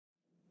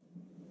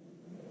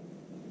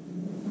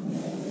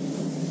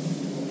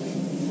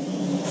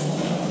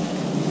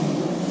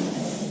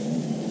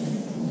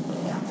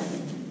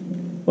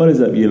What is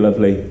up, you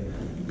lovely,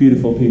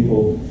 beautiful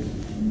people?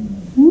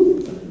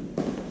 Whoop.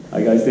 How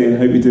you guys doing?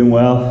 Hope you're doing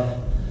well.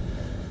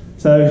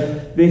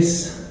 So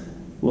this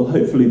will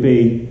hopefully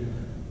be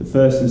the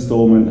first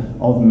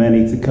installment of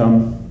many to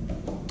come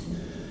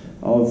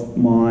of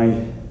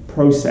my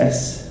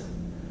process,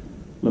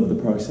 love the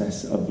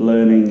process of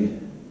learning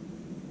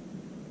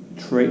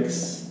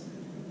tricks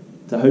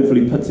to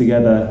hopefully put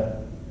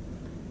together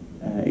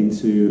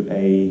into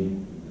a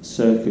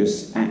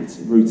circus act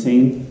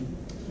routine,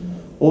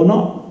 or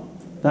not.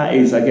 That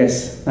is, I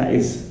guess, that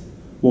is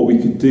what we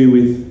could do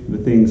with the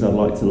things I'd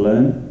like to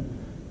learn,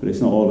 but it's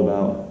not all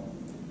about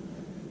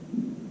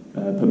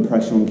putting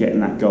pressure on getting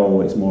that goal.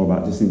 It's more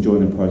about just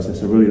enjoying the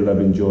process. I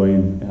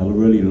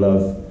really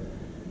love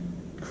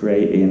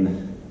creating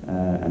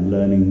and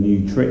learning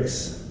new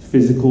tricks,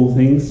 physical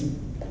things.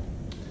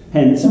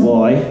 Hence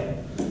why,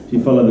 if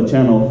you follow the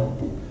channel,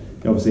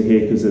 you're obviously here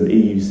because of the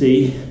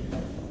EUC.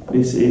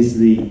 This is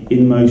the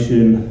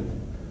Inmotion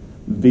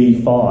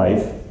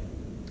V5.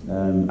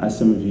 As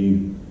some of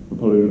you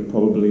will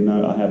probably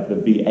know, I have the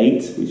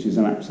V8, which is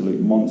an absolute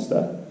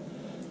monster,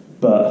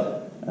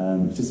 but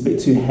it's just a bit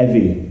too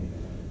heavy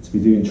to be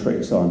doing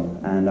tricks on.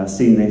 And I've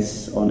seen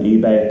this on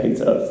eBay. I picked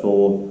it up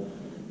for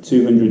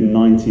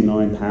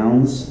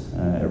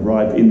 £299. It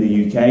arrived in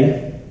the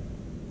UK,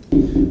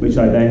 which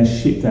I then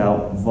shipped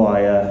out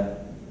via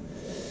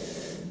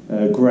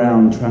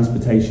ground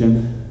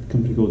transportation. A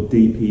company called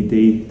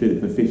DPD did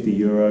it for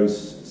 €50,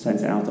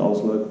 sent it out to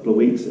Oslo a couple of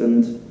weeks,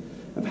 and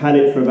I've had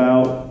it for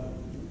about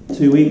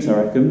 2 weeks, I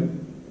reckon.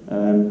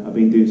 I've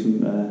been doing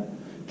some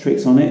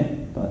tricks on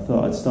it, but I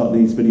thought I'd start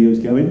these videos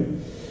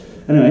going.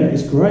 Anyway,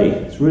 it's great.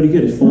 It's really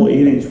good. It's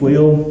 14-inch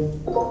wheel.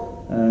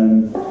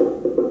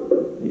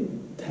 It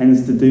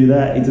tends to do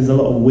that. It does a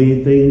lot of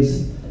weird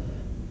things.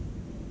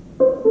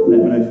 Let me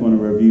know if you want a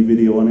review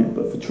video on it.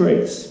 But for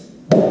tricks,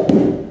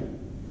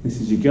 this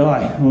is your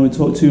guy. I won't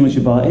talk too much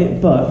about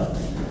it, but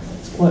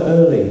it's quite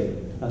early.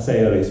 I say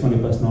early, it's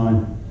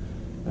 9:20.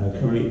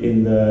 Currently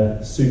in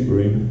the soup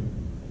room,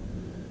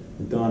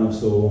 the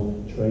dinosaur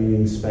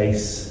training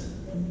space,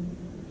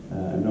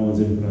 and no one's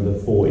in for another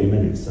 40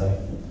 minutes, so I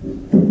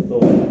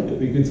thought it'd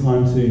be a good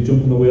time to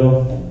jump on the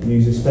wheel and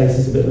use this space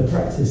as a bit of a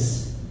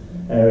practice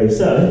area.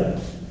 So,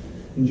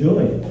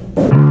 enjoy.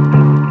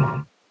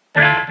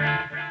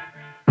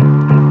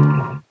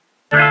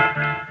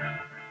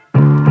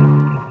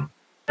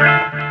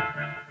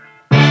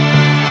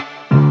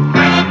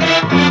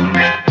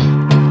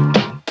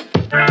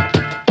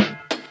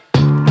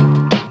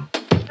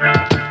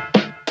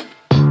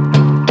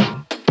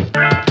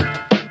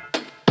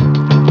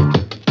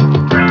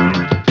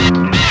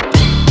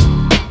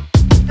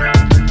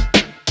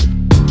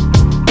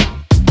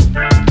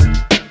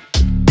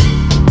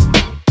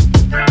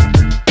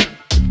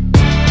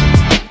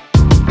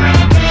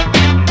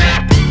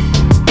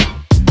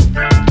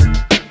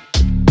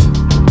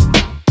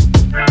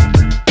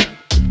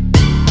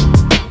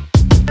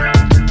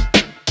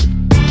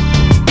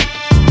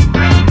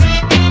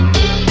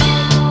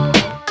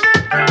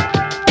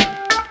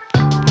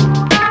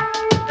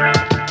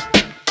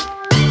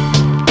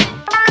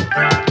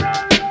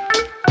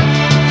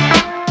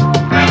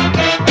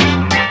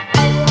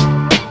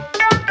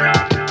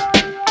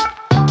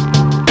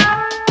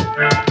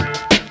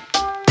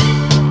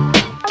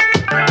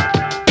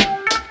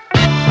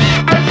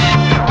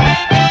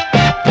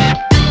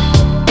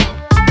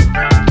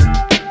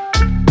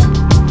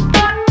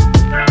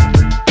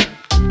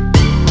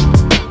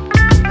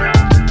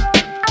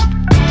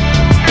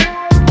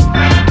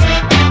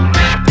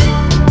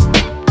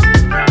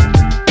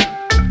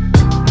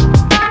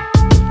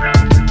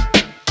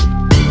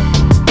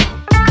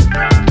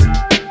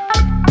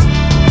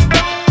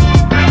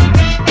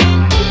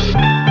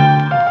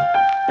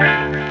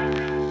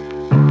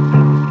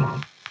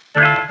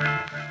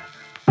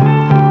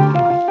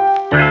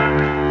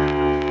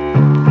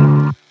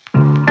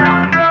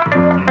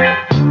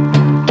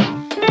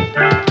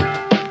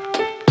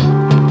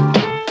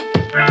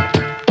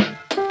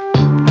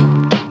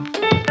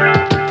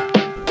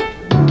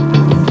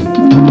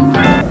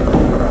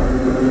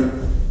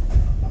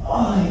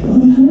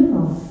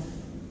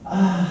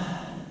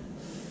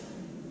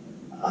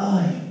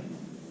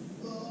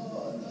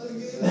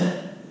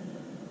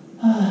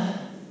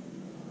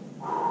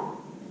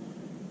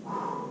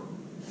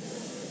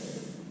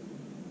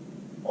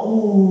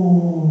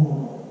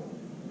 Oh,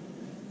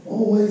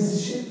 always the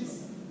shit.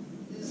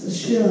 It's a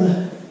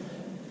shiver.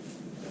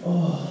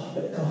 Oh, a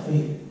bit of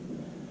coffee.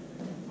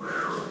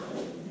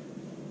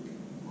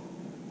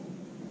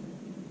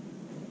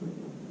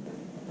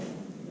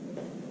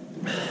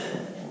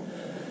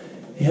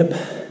 Yep.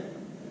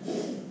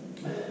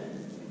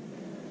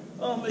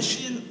 Oh,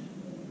 machine.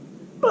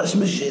 That's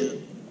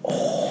machine.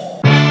 Oh.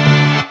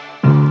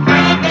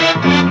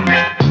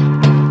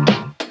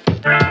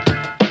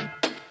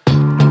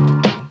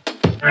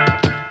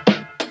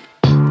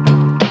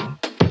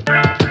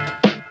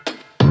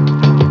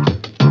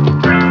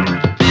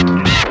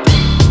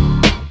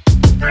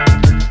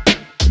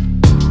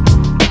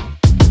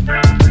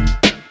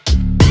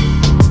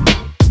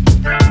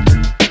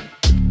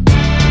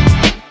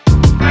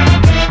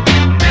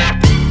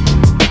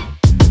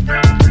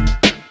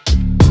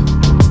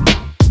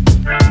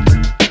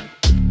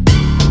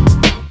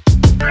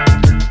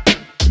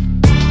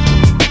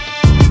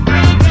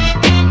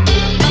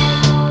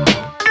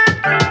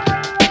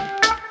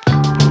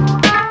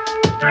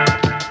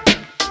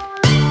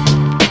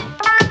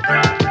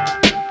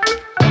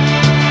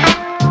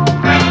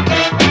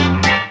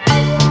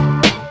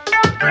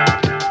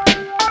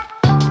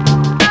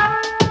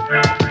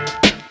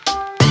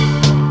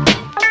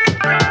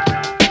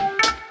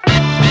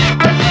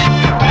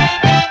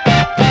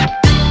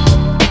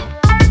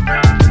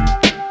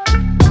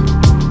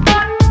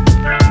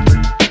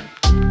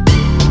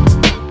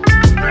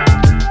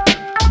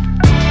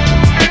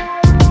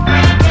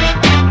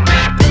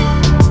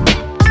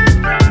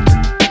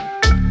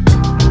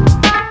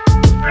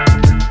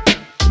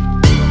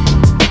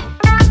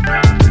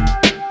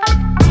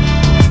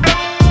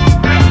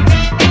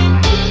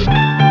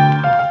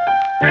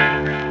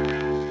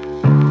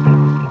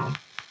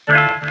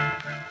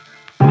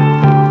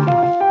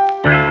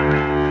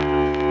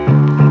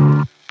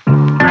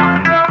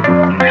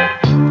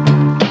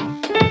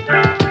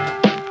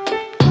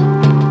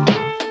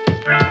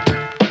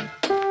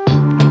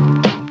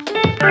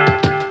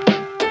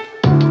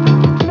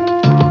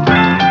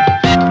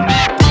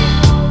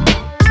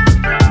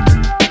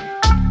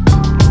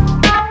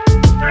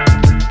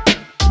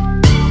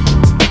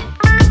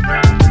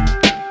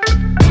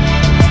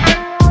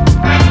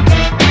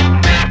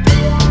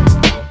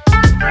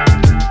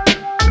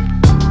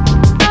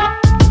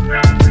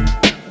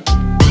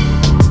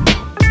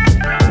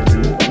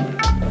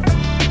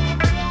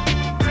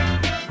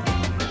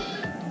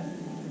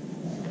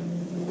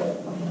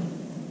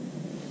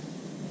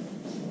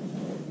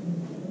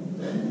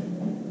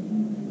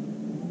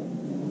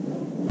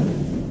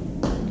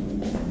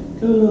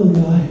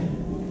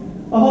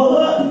 Oh,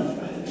 look!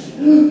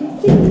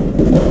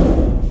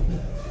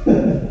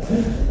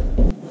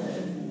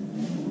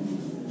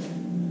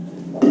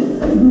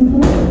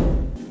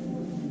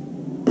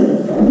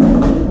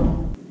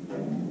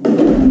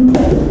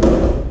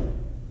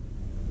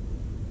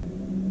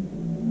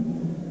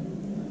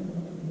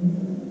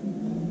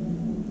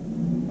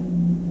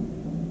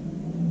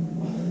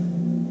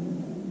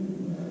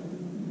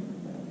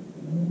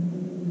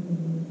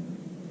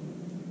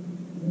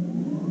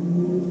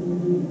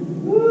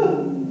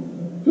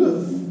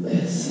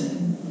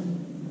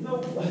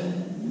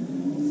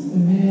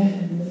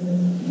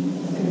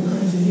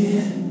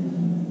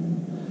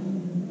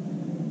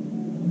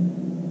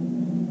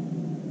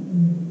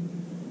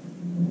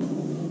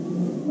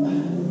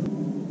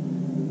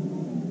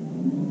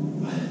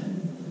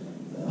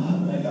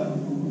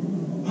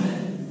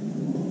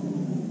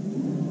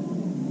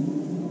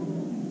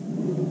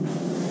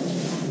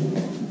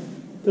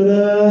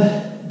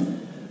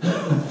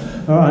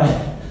 Alright,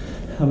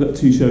 I've got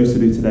 2 shows to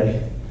do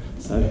today,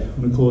 so I'm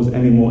going to cause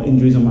any more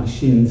injuries on my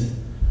shins.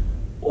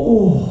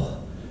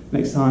 Oh,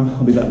 next time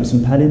I'll be back with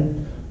some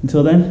padding.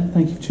 Until then,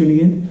 thank you for tuning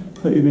in.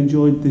 Hope you've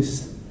enjoyed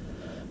this.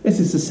 This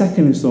is the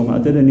second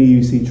installment. I did an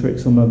EUC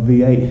tricks on my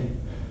V8.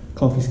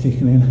 Coffee's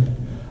kicking in.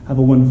 Have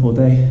a wonderful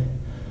day.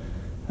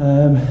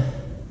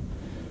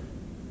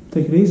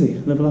 Take it easy.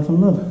 Live, laugh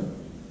and love.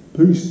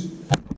 Peace.